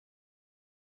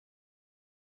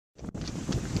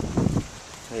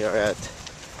We are at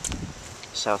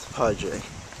South Padre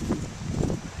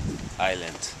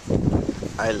Island,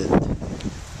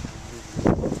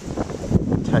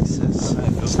 Texas.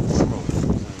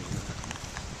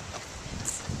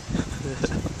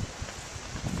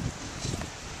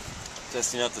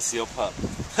 Testing out the seal pup.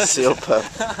 Seal pup.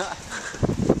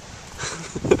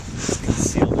 It's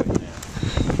concealed right now.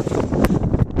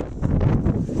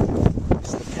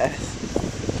 It's the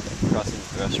path. Crossing the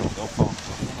threshold. Don't fall.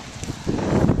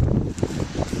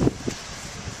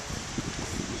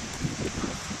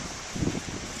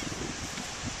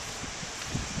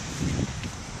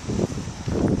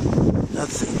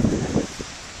 Nothing.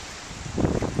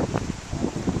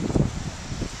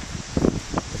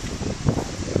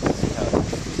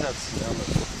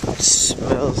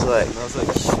 Smells like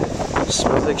shit.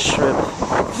 Smells like shrimp.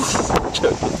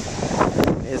 Joking.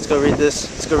 Hey, let's go read this.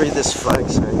 Let's go read this flag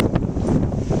sign.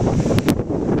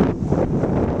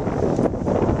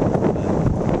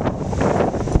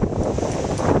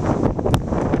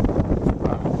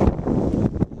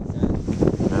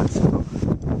 That's cool.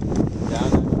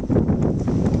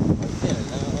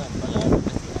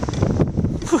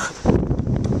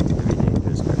 Every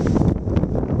dangerous guy.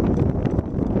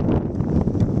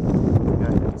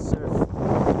 Guy can surf.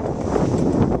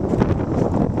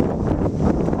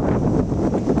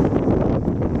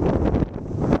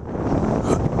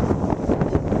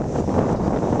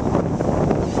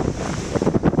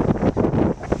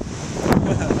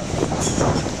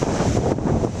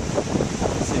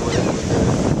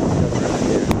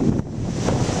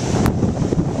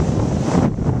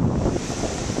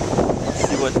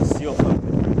 What the seal pup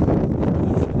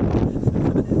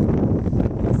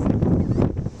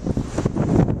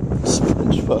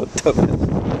SpongeBob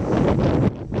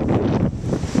dumbass.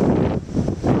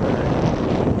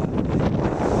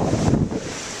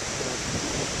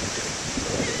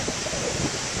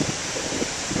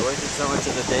 I worked so much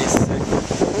of the day sick.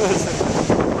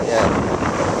 Yeah.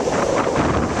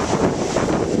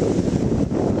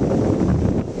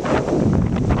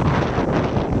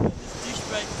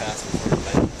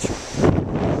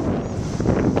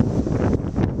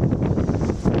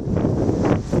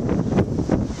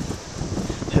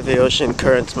 Heavy ocean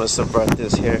currents must have brought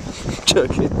this here.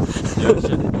 Joking.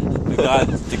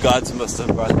 The gods must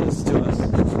have brought this to us.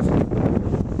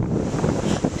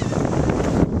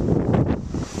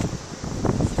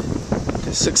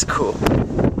 This looks cool.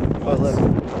 Oh look.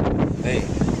 Hey,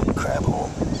 Crab hole.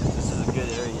 this is a good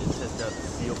area to test out the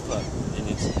seal pup. And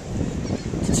it's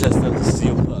to test out the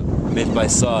seal pup made by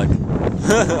SOG.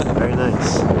 Very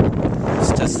nice.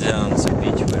 Let's test it on some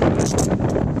beach wear. I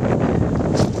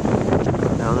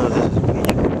don't know if this is a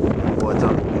beach. What's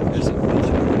on? There's a beach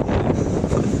wear.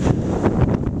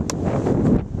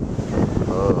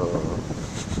 Oh.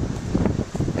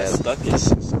 I Yeah, stuck it.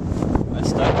 this is- I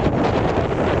stuck it.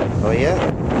 Oh yeah?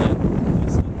 Yeah.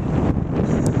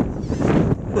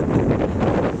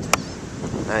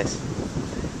 Nice.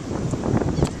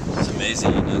 It's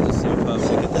amazing, you know, the seal pup.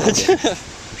 Look at that.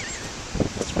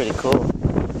 That's pretty cool.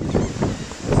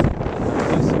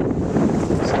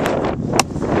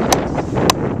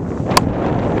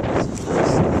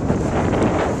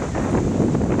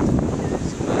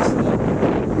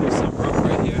 There's some rope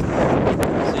right here.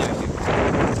 See if you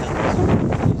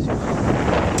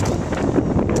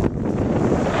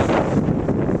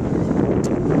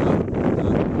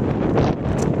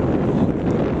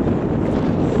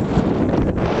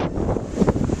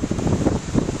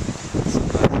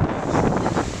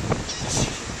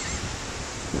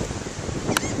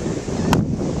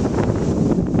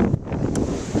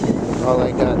All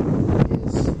I got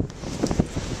is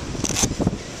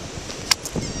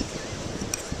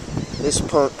this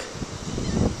punk.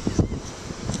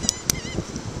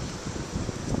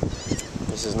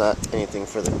 This is not anything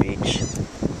for the beach.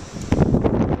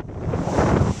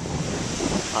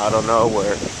 I don't know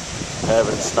where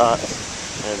heaven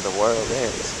starts and the world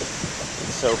ends.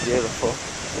 It's so beautiful.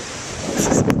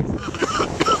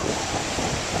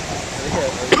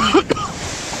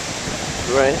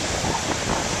 Right?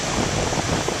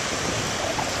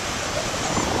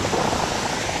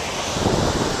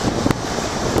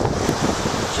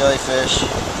 Jellyfish.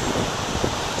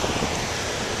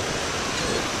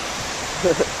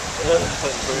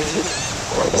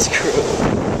 Screw.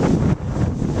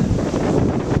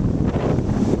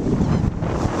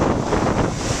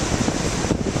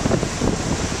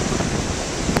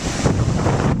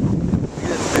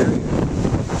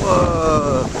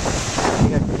 Whoa!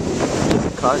 I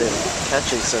just caught it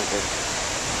catching something.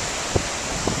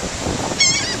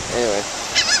 Anyway.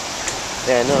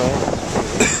 Yeah, I know,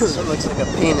 right? This one looks like a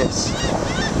penis.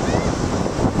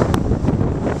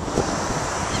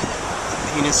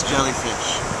 penis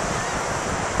jellyfish.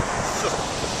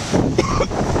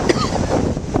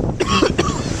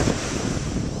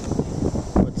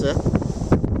 What's that?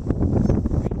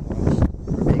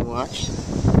 We're being watched?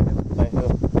 By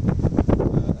who?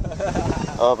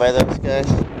 Oh, by those guys?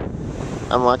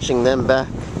 I'm watching them back.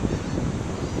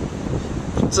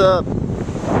 What's up?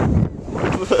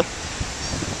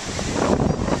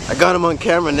 I got him on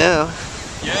camera now.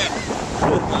 Yeah.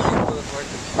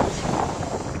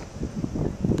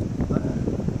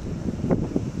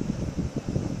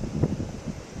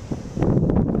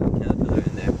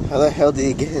 How the hell did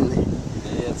he get in there?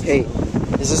 Yeah, Hey,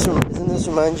 doesn't this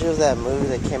remind you of that movie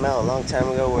that came out a long time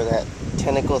ago where that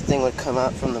tentacle thing would come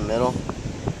out from the middle?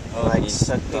 Oh, Like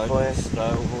suck people in?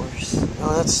 Star Wars.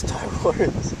 No, that's Star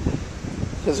Wars.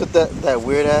 It's with that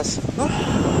weird ass.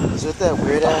 It's with that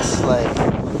weird ass like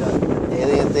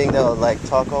alien thing that'll like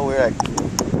talk all weird. Like,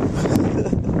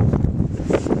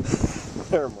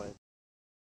 never mind.